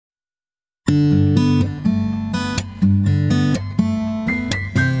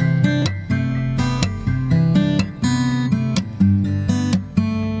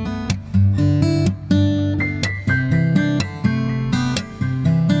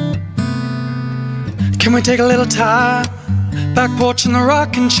Can we take a little time? Back porch in the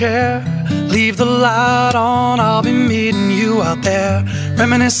rocking chair. Leave the light on, I'll be meeting you out there.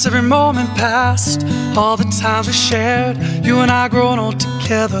 Reminisce every moment past, all the times we shared. You and I growing old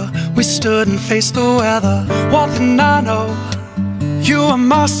together, we stood and faced the weather. One thing I know, you are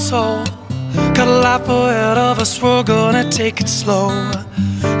my soul. Got a life ahead of us, we're gonna take it slow.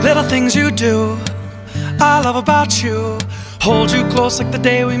 Little things you do, I love about you. Hold you close like the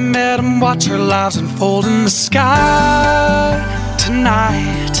day we met and watch our lives unfold in the sky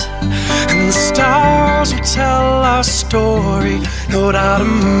tonight. And the stars will tell our story, no doubt in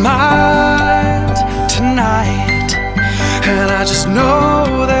my mind tonight. And I just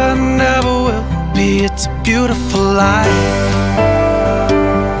know there never will be, it's a beautiful life.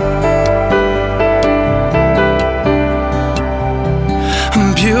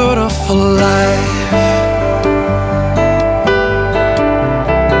 A beautiful life.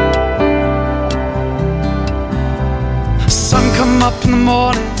 Sun come up in the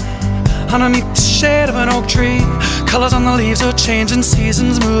morning underneath the shade of an oak tree. Colors on the leaves are changing,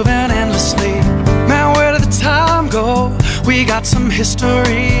 seasons moving endlessly. Man, where did the time go? We got some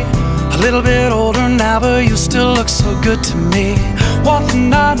history. A little bit older now, but you still look so good to me. One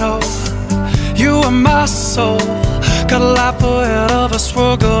thing I know, you are my soul. Got a life ahead of us,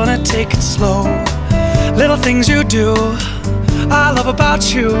 we're gonna take it slow. Little things you do, I love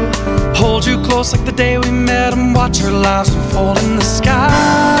about you. Hold you close like the day we met and watch our lives unfold in the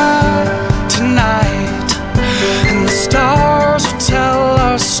sky tonight. And the stars will tell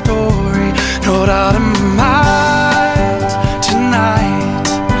our story, no doubt in my mind tonight.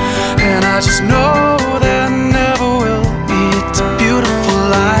 And I just know there never will be, it's a beautiful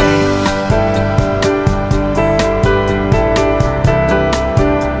life.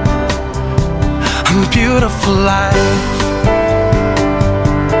 A beautiful life.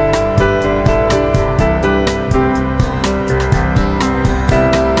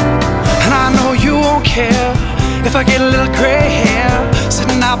 Care if I get a little gray hair,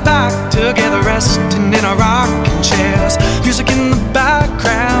 sitting out back together, resting in our rocking chairs. Music in the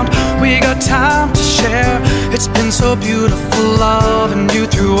background, we got time to share. It's been so beautiful loving you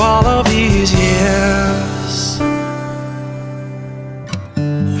through all of these years.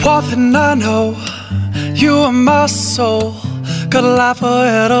 One thing I know, you are my soul. Got a life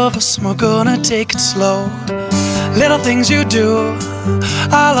ahead of us, we're gonna take it slow. Little things you do,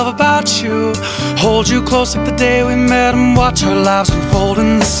 I love about you. Hold you close like the day we met and watch our lives unfold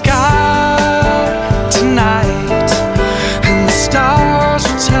in the sky tonight. And the stars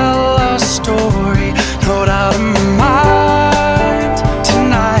will tell our story, no doubt in my mind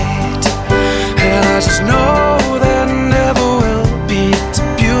tonight. And I just know there never will be, it's a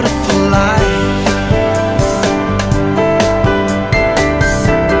beautiful life.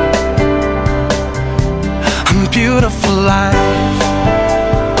 A beautiful life.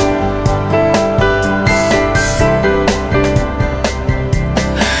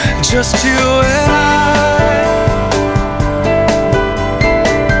 Just you and I.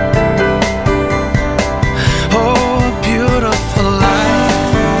 Oh, a beautiful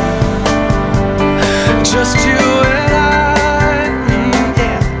life. Just you and I.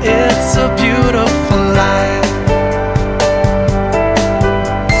 Yeah, it's a beautiful life.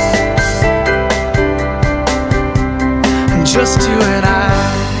 Just you and I.